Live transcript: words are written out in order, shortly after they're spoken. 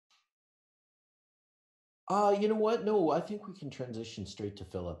You know what? No, I think we can transition straight to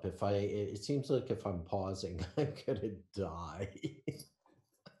Philip. It seems like if I'm pausing, I'm gonna die.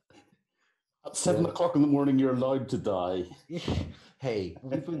 At seven Yeah. o'clock in the morning, you're allowed to die. Hey,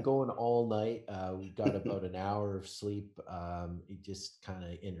 we've been going all night. We got about an hour of sleep, just kind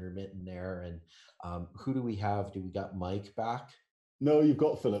of intermittent there. And who do we have? Do we got Mike back? No, you've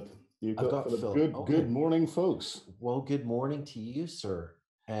got Philip. You've I've got got Philip. Phil. Good Okay. morning, folks. Well, good morning to you, sir.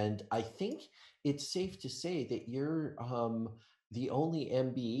 And I think it's safe to say that you're the only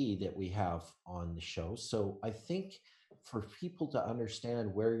MBE that we have on the show. So I think for people to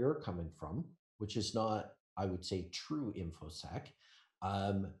understand where you're coming from, which is not, I would say, true InfoSec,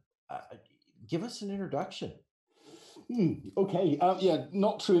 um, uh, give us an introduction. Okay. Yeah,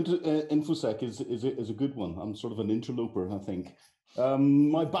 not true. Infosec is a good one. I'm sort of an interloper, I think.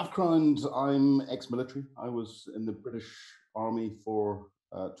 My background, I'm ex-military. I was in the British Army for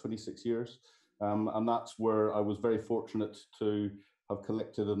 26 years. And that's where I was very fortunate to have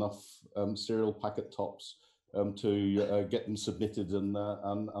collected enough serial packet tops to get them submitted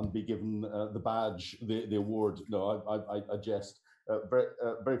and be given the badge, the award. No, I jest.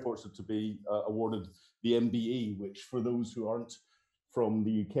 Very fortunate to be awarded the MBE, which for those who aren't from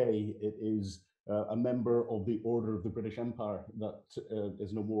the UK, it is a member of the Order of the British Empire. That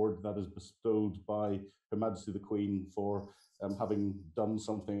is an award that is bestowed by Her Majesty the Queen for having done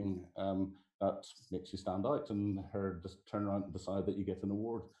something that makes you stand out, and her just turn around and decide that you get an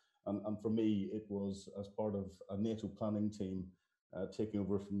award. And for me, it was as part of a NATO planning team taking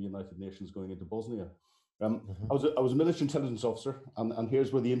over from the United Nations going into Bosnia. Mhm. I was a military intelligence officer, and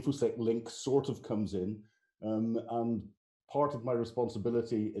here's where the InfoSec link sort of comes in. And part of my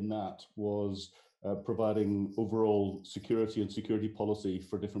responsibility in that was providing overall security and security policy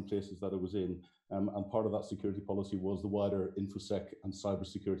for different places that I was in. And part of that security policy was the wider InfoSec and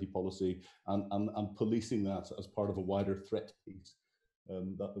cybersecurity policy, and policing that as part of a wider threat piece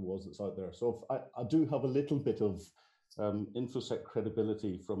that there was that's out there. So I do have a little bit of InfoSec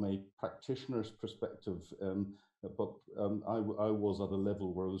credibility from a practitioner's perspective, but I was at a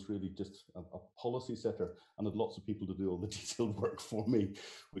level where I was really just a policy setter and had lots of people to do all the detailed work for me,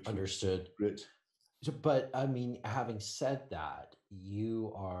 which was Understood. great. But I mean, having said that,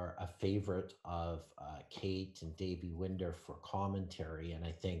 you are a favorite of Kate and Davey Winder for commentary, and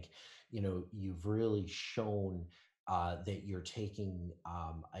I think you've really shown that you're taking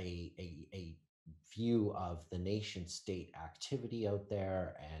a view of the nation state activity out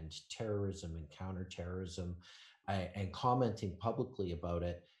there and terrorism and counterterrorism, and commenting publicly about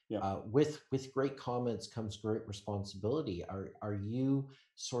it. Yeah. With great comments comes great responsibility. Are you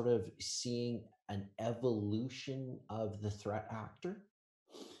sort of seeing an evolution of the threat actor?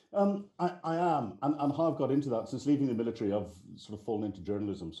 I am, and how I've got into that since leaving the military, I've sort of fallen into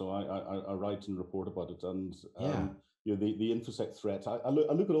journalism. So I write and report about it, and Yeah. the infosec threat. I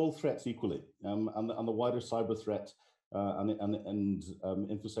look at all threats equally, and the wider cyber threat and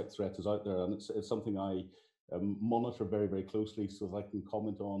infosec threat is out there, and it's something I monitor very very closely so that I can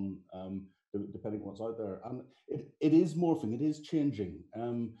comment on depending on what's out there. And it is morphing, it is changing.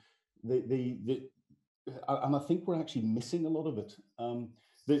 The and I think we're actually missing a lot of it.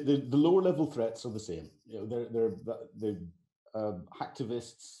 The lower level threats are the same. They're the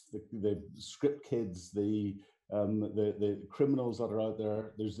hacktivists, the script kids, the criminals that are out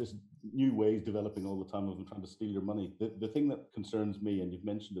there. There's this new ways developing all the time of them trying to steal your money. The thing that concerns me, and you've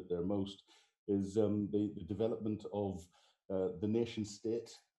mentioned it there most, is the development of the nation state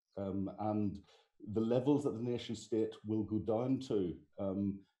and the levels that the nation state will go down to.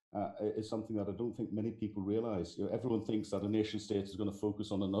 Is something that I don't think many people realize. Everyone thinks that a nation state is going to focus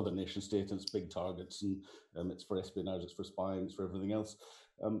on another nation state and its big targets, and it's for espionage, it's for spying, it's for everything else.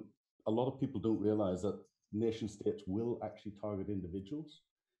 A lot of people don't realize that nation states will actually target individuals.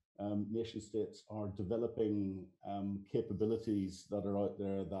 Nation states are developing capabilities that are out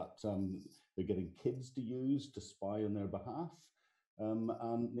there that they're getting kids to use to spy on their behalf.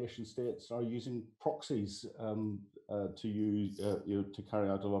 And nation states are using proxies to use to carry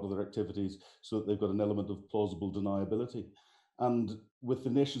out a lot of their activities, so that they've got an element of plausible deniability. And with the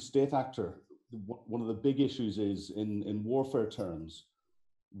nation state actor, one of the big issues is in warfare terms,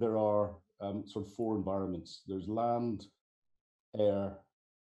 there are sort of four environments. There's land, air,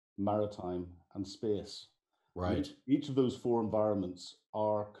 maritime, and space. And Right. each of those four environments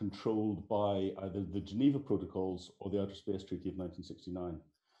are controlled by either the Geneva Protocols or the Outer Space Treaty of 1969.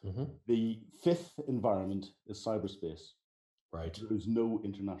 Hmm. The fifth environment is cyberspace. Right. There is no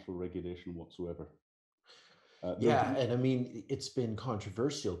international regulation whatsoever. There's Yeah, and I mean, it's been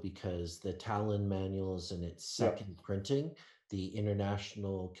controversial because the Talon manuals in its yeah, second printing, the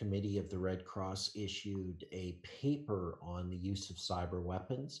International Committee of the Red Cross issued a paper on the use of cyber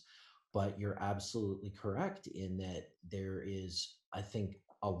weapons. But you're absolutely correct in that there is, I think,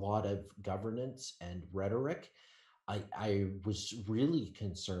 a lot of governance and rhetoric. I was really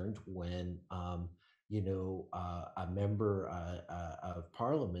concerned when a member of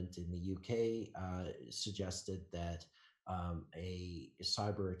parliament in the UK suggested that a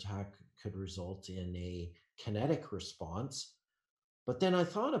cyber attack could result in a kinetic response. But then I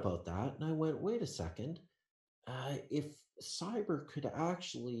thought about that and I went, wait a second. If cyber could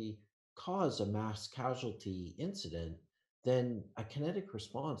actually cause a mass casualty incident, then a kinetic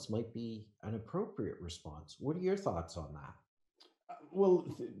response might be an appropriate response. What are your thoughts on that? Well,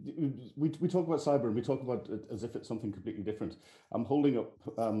 we talk about cyber and we talk about it as if it's something completely different. I'm holding up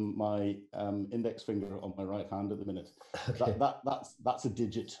my index finger on my right hand at the minute. Okay. That's a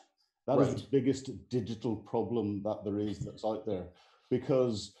digit. That is the Right. biggest digital problem that there is that's out there,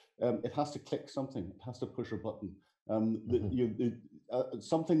 because it has to click something, it has to push a button. Mhm.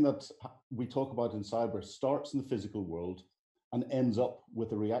 Something that we talk about in cyber starts in the physical world and ends up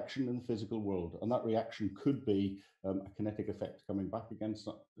with a reaction in the physical world, and that reaction could be a kinetic effect coming back against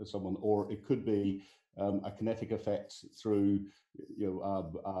someone, or it could be a kinetic effect through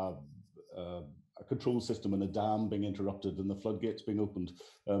a control system and a dam being interrupted and the floodgates being opened.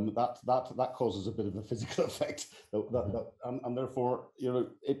 That causes a bit of a physical effect. Mhm. And therefore,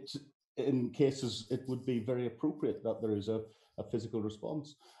 it in cases it would be very appropriate that there is a physical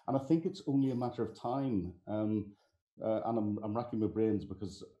response. And I think it's only a matter of time. And I'm racking my brains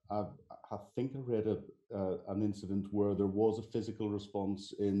because I think I read an incident where there was a physical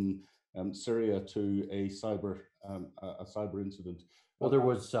response in Syria to a cyber incident. Well, there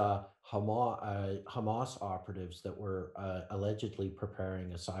was Hamas operatives that were allegedly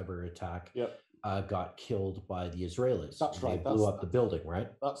preparing a cyber attack, Yeah, got killed by the Israelis. that's They right. blew up the building, right?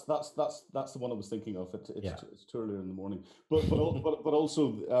 That's the one I was thinking of. Yeah. It's too early in the morning, but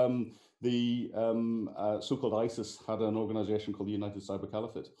also the so-called ISIS had an organization called the United Cyber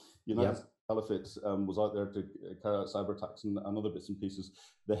Caliphate. United Yep. Caliphate was out there to carry out cyber attacks and other bits and pieces.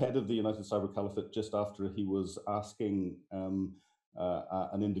 The head of the United Cyber Caliphate, just after he was asking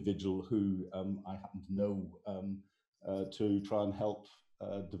an individual who I happen to know to try and help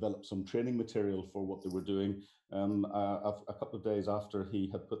develop some training material for what they were doing. A couple of days after he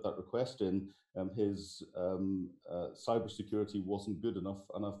had put that request in, his cybersecurity wasn't good enough,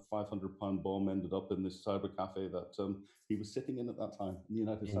 and a £500 bomb ended up in this cyber cafe that he was sitting in at that time. The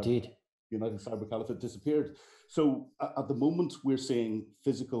Indeed. United Cyber Caliphate disappeared. So at the moment, we're seeing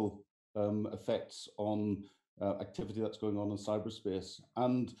physical effects on activity that's going on in cyberspace.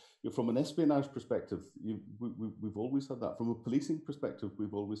 And from an espionage perspective, we've always had that. From a policing perspective,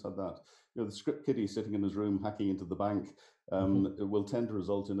 we've always had that. The script kiddie sitting in his room hacking into the bank Mhm. it will tend to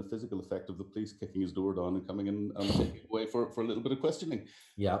result in a physical effect of the police kicking his door down and coming in and taking him away for a little bit of questioning.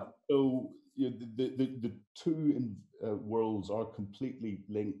 Yeah. So the two worlds are completely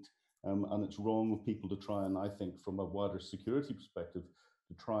linked, and it's wrong of people to try and, I think, from a wider security perspective,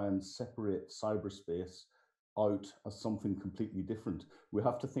 to try and separate cyberspace out as something completely different. We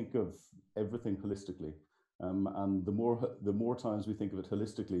have to think of everything holistically. And the more times we think of it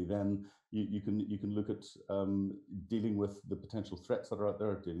holistically, then you can look at dealing with the potential threats that are out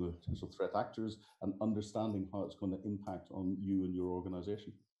there, dealing with potential threat actors, and understanding how it's going to impact on you and your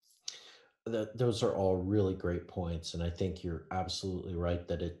organization. Those are all really great points, and I think you're absolutely right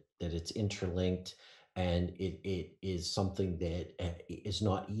that it's interlinked, and it is something that is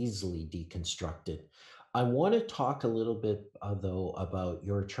not easily deconstructed. I want to talk a little bit though about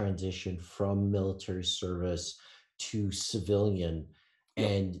your transition from military service to civilian,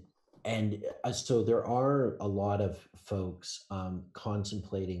 Yep. and so there are a lot of folks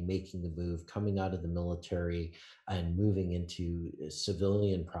contemplating making the move, coming out of the military and moving into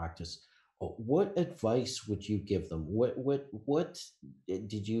civilian practice. What advice would you give them? What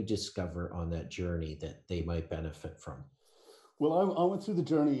did you discover on that journey that they might benefit from? Well, I went through the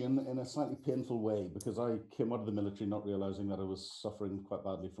journey in a slightly painful way because I came out of the military not realizing that I was suffering quite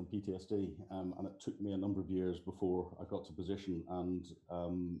badly from PTSD. And it took me a number of years before I got to position and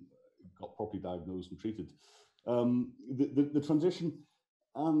got properly diagnosed and treated. The transition,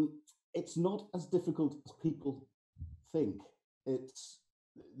 um, it's not as difficult as people think. It's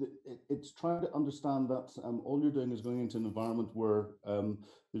it's trying to understand that all you're doing is going into an environment where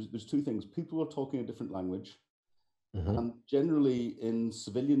there's two things. People are talking a different language, Hmm. and generally in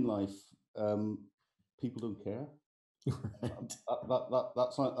civilian life, people don't care. Right. That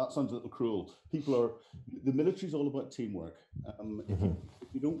sounds a little cruel. People are The military is all about teamwork. Hmm.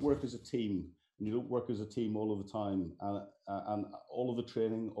 If you don't work as a team, and you don't work as a team all of the time, and all of the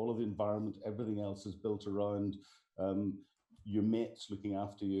training, all of the environment, everything else is built around um, your mates looking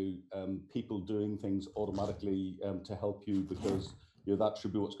after you, people doing things automatically to help you because that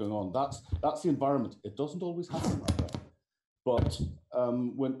should be what's going on. That's the environment. It doesn't always happen that way. But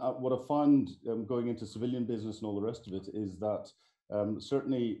when what I found going into civilian business and all the rest of it is that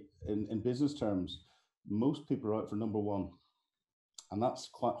certainly in business terms, most people are out for number one, and that's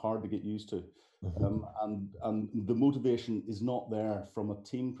quite hard to get used to. Mhm. And the motivation is not there from a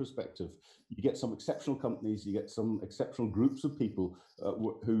team perspective. You get some exceptional companies, you get some exceptional groups of people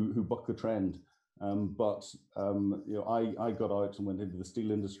who buck the trend. I got out and went into the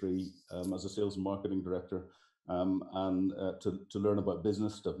steel industry as a sales and marketing director, and to learn about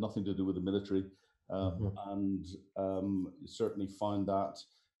business stuff, nothing to do with the military, Mhm. and certainly find that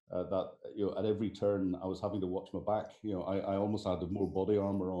at every turn I was having to watch my back. I almost had more body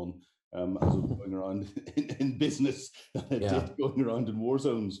armor on as I was going around in business than I Yeah. did going around in war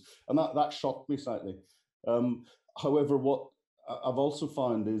zones, and that shocked me slightly. Um, However, what I've also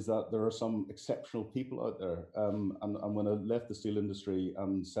found is that there are some exceptional people out there, and when I left the steel industry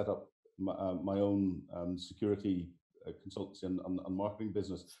and set up my own security consultancy and marketing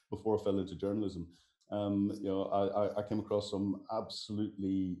business before I fell into journalism, I came across some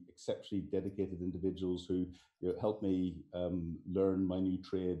absolutely exceptionally dedicated individuals who helped me learn my new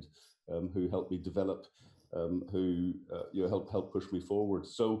trade, who helped me develop, who help push me forward.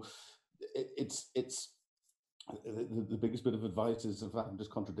 So it's the biggest bit of advice is, in fact, I've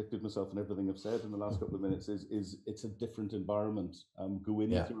just contradicted myself in everything I've said in the last couple of minutes. Is it's a different environment. Go in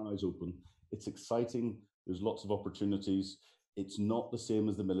with Yeah. your eyes open. It's exciting. There's lots of opportunities. It's not the same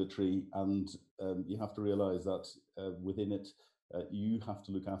as the military, and you have to realize that within it, you have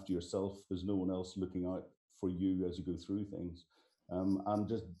to look after yourself. There's no one else looking out for you as you go through things, and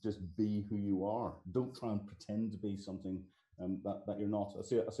just be who you are. Don't try and pretend to be something that you're not. I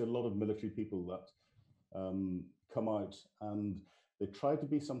see a lot of military people that come out and they try to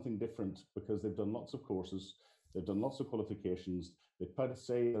be something different because they've done lots of courses, they've done lots of qualifications, they try to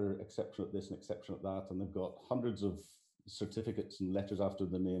say they're exceptional at this and exceptional at that, and they've got hundreds of certificates and letters after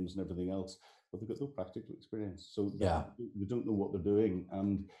their names and everything else, but they've got no practical experience. So Yeah. they don't know what they're doing,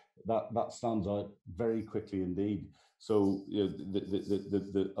 and that stands out very quickly indeed. So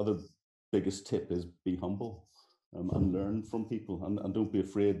the other biggest tip is be humble and learn from people, and don't be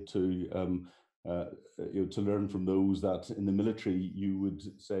afraid uh, to learn from those that in the military you would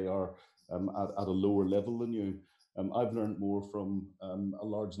say are at a lower level than you. I've learned more from a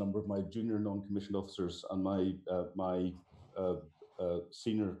large number of my junior non-commissioned officers and my uh,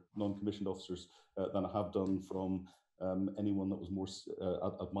 senior non-commissioned officers than I have done from anyone that was more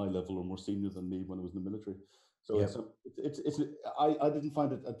at my level or more senior than me when I was in the military. So Yep. I didn't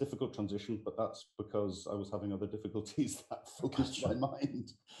find it a difficult transition, but that's because I was having other difficulties that focused my Gotcha.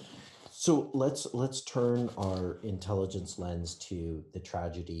 mind. So let's turn our intelligence lens to the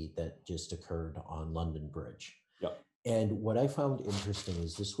tragedy that just occurred on London Bridge. Yeah. And what I found interesting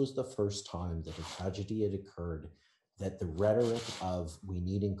is this was the first time that a tragedy had occurred that the rhetoric of we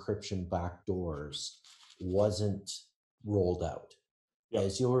need encryption backdoors wasn't rolled out. Yeah.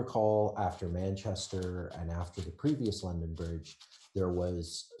 As you'll recall, after Manchester and after the previous London Bridge, there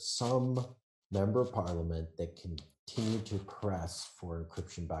was some member of parliament that continued to press for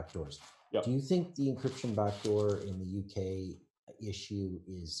encryption backdoors. Yeah. Do you think the encryption backdoor in the UK issue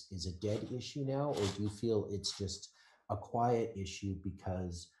is a dead issue now, or do you feel it's just a quiet issue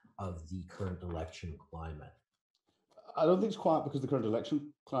because of the current election climate? I don't think it's quiet because of the current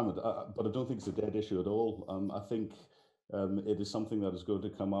election climate, but I don't think it's a dead issue at all. I think it is something that is going to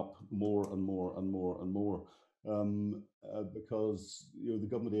come up more and more and more and more because the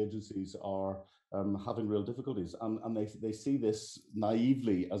government agencies are having real difficulties, and they see this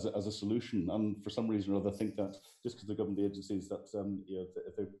naively as a solution, and for some reason or other think that just because the government agencies that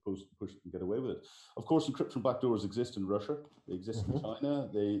if they push it, can get away with it. Of course, encryption backdoors exist in Russia, they exist in Mhm. China,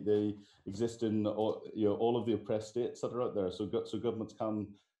 they exist in all of the oppressed states that are out there. So governments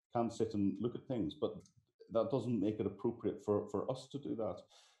can sit and look at things, but that doesn't make it appropriate for us to do that.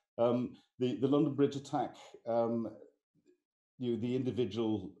 The London Bridge attack, the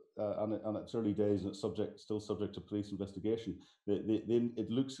individual, and it's early days and it's still subject to police investigation. It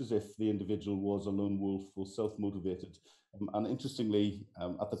looks as if the individual was a lone wolf, was self-motivated, and interestingly,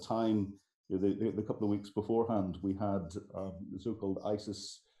 at the time, the couple of weeks beforehand, we had the so-called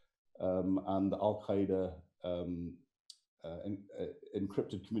ISIS and Al Qaeda um,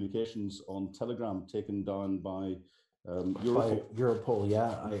 encrypted communications on Telegram taken down by By Europol. Europol,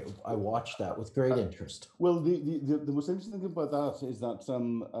 yeah, I watched that with great interest. Well, the most interesting thing about that is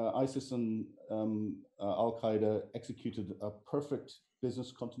that ISIS and Al Qaeda executed a perfect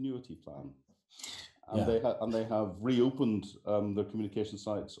business continuity plan, and Yeah. they have reopened their communication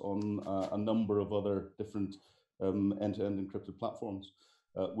sites on a number of other different end-to-end encrypted platforms,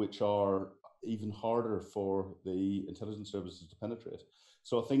 which are even harder for the intelligence services to penetrate.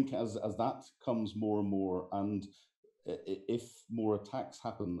 So I think as that comes more and more, and if more attacks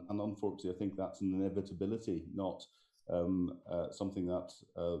happen, and unfortunately, I think that's an inevitability, not something that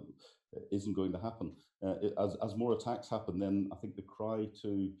isn't going to happen. As more attacks happen, then I think the cry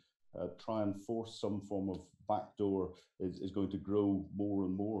to try and force some form of backdoor is going to grow more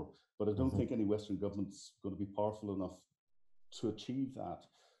and more. But I don't Hmm. think any Western government's going to be powerful enough to achieve that.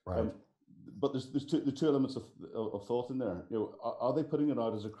 Right. Um, but there's two elements of thought in there. You know, are they putting it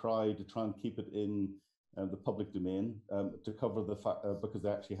out as a cry to try and keep it in the public domain to cover the fact because they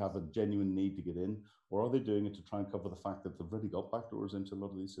actually have a genuine need to get in, or are they doing it to try and cover the fact that they've already got backdoors into a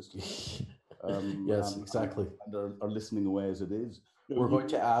lot of these systems Yes, exactly. and are listening away as it is? You know, We're going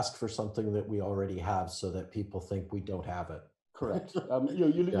to ask for something that we already have so that people think we don't have it. correct. You know, Yeah.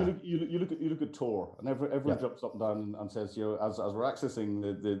 you look at Tor, and Yeah. everyone jumps up and down and says, you know, as we're accessing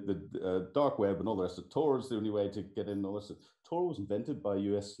the dark web and all the rest, of Tor is the only way to get in. And all this. Tor was invented by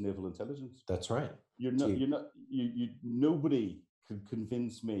U.S. naval intelligence. That's right. You're not nobody could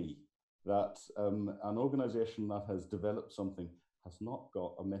convince me that an organization that has developed something has not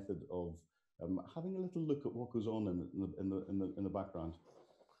got a method of having a little look at what goes on in the background.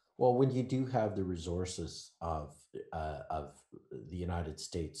 Well, when you do have the resources of the United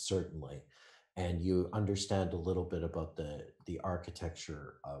States, certainly, and you understand a little bit about the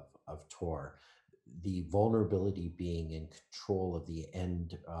architecture of Tor, the vulnerability being in control of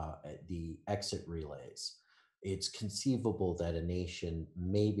the exit relays, it's conceivable that a nation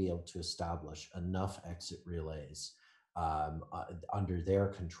may be able to establish enough exit relays under their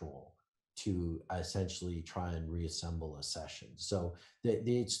control to essentially try and reassemble a session. So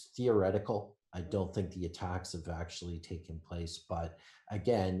it's theoretical. I don't think the attacks have actually taken place. But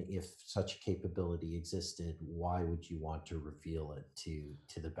again, if such a capability existed, why would you want to reveal it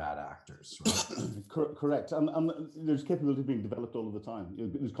to the bad actors, right? Correct, and there's capability being developed all of the time. You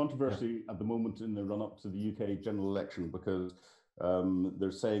know, there's Yeah. controversy at the moment in the run up to the UK general election because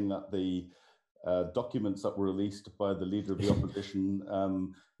they're saying that the documents that were released by the leader of the opposition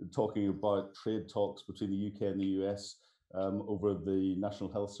talking about trade talks between the UK and the US over the National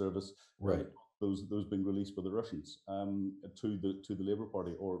Health Service, Right. those being released by the Russians to the Labour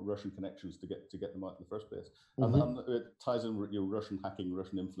Party or Russian connections to get them out in the first place, Hmm. and it ties in with, you know, Russian hacking,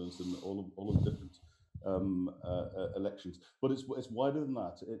 Russian influence in all of the different elections. But it's wider than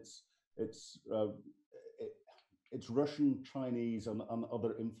that. It's uh, it, it's Russian, Chinese, and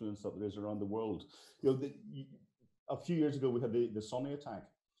other influence that there is around the world. You know, a few years ago we had the Sony attack,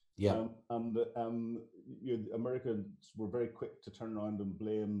 Yeah, and you know, the Americans were very quick to turn around and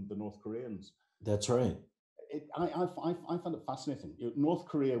blame the North Koreans. that's right. I find it fascinating. You know, North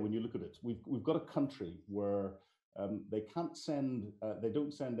Korea, when you look at it, we've got a country where they can't send, they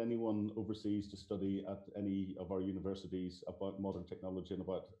don't send anyone overseas to study at any of our universities about modern technology and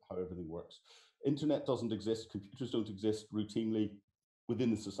about how everything works. Internet doesn't exist, computers don't exist routinely within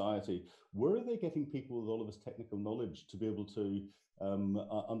the society. Where are they getting people with all of this technical knowledge to be able to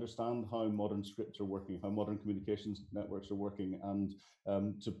understand how modern scripts are working, how modern communications networks are working, and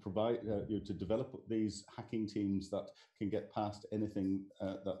to provide, you know, to develop these hacking teams that can get past anything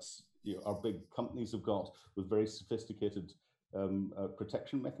that's, you know, our big companies have got with very sophisticated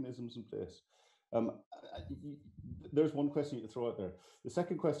protection mechanisms in place. Um, there's one question you can throw out there. The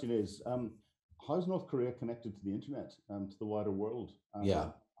second question is, how is North Korea connected to the internet and to the wider world? Yeah,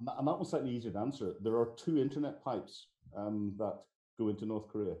 And that one's slightly easier to answer. There are two internet pipes that go into North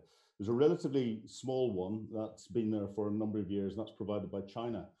Korea. There's a relatively small one that's been there for a number of years, and that's provided by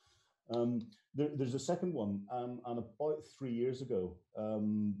China. There's a second one, and about 3 years ago,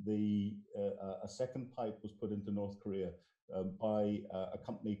 a second pipe was put into North Korea by a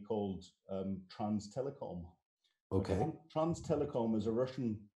company called Trans Telecom. Now, okay, Trans Telecom is a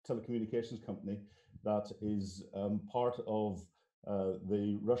Russian telecommunications company that is part of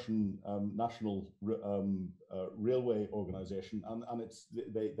the Russian National Railway Organization, and it's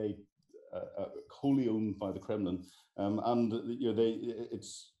they wholly owned by the Kremlin, and you know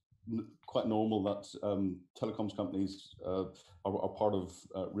it's quite normal that telecoms companies are part of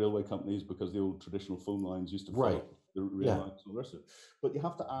railway companies because the old traditional phone lines used to right. follow the rail Yeah. lines and all the rest of it. But you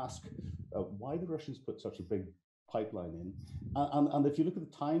have to ask why the Russians put such a big pipeline in. And if you look at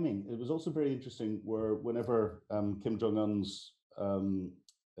the timing, it was also very interesting where whenever Kim Jong Un's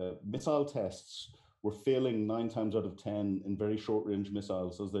missile tests were failing 9 times out of 10 in very short range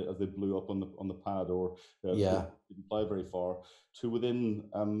missiles as they blew up on the pad or Yeah, didn't fly very far, to within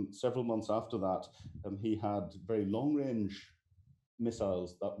several months after that, he had very long range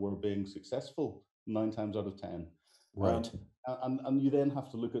missiles that were being successful 9 times out of 10. Um, right. and you then have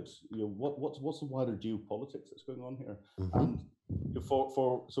to look at what's the wider geopolitics that's going on here, and Hmm.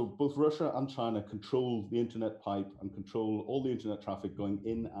 for so both Russia and China control the internet pipe and control all the internet traffic going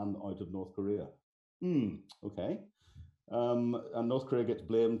in and out of North Korea. Okay. And North Korea gets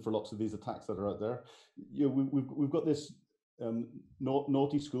blamed for lots of these attacks that are out there. We've got this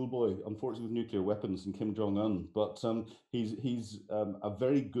naughty schoolboy, unfortunately, with nuclear weapons, and Kim Jong Un, but he's a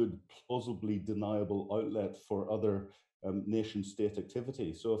very good, plausibly deniable outlet for other nation state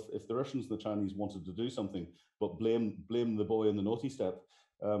activity. So if the Russians and the Chinese wanted to do something, but blame the boy in the naughty step,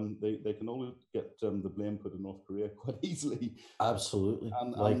 they can always get the blame put in North Korea quite easily, Absolutely.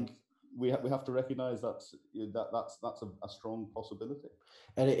 and Like, we have to recognize that's a strong possibility.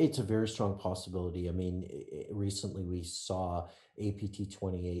 and it's a very strong possibility. I mean, recently we saw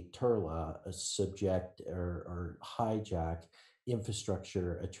APT-28 Turla subject or hijack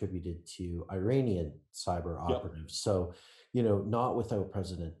infrastructure attributed to Iranian cyber Yep. operatives. So, not without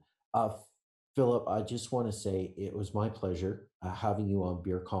precedent. Uh, Philip, I just want to say it was my pleasure having you on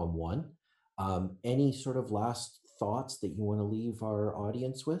BeerCom 1. Any sort of last thoughts that you want to leave our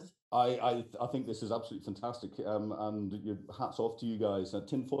audience with? I think this is absolutely fantastic, and hats off to you guys.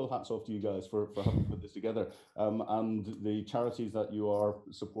 Tinfoil hats off to you guys for having put this together. And the charities that you are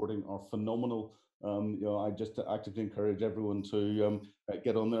supporting are phenomenal. I just actively encourage everyone to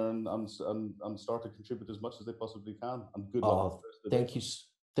get on there and start to contribute as much as they possibly can. And good luck with Oh, the rest of the day, thank you. folks.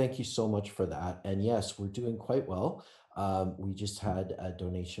 Thank you so much for that. And yes, we're doing quite well. We just had a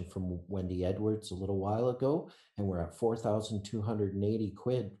donation from Wendy Edwards a little while ago, and we're at 4,280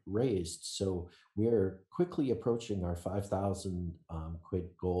 quid raised. So we're quickly approaching our 5,000 quid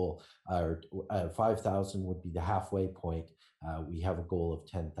goal. Or 5,000 would be the halfway point. We have a goal of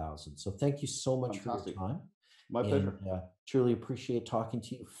 10,000. So thank you so much for your Fantastic. time, My and pleasure. truly appreciate talking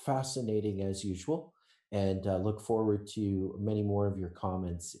to you. Fascinating as usual, and look forward to many more of your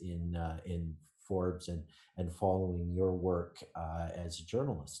comments in Forbes, and following your work as a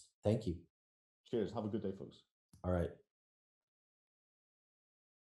journalist. Thank you. Cheers. Have a good day, folks. All right.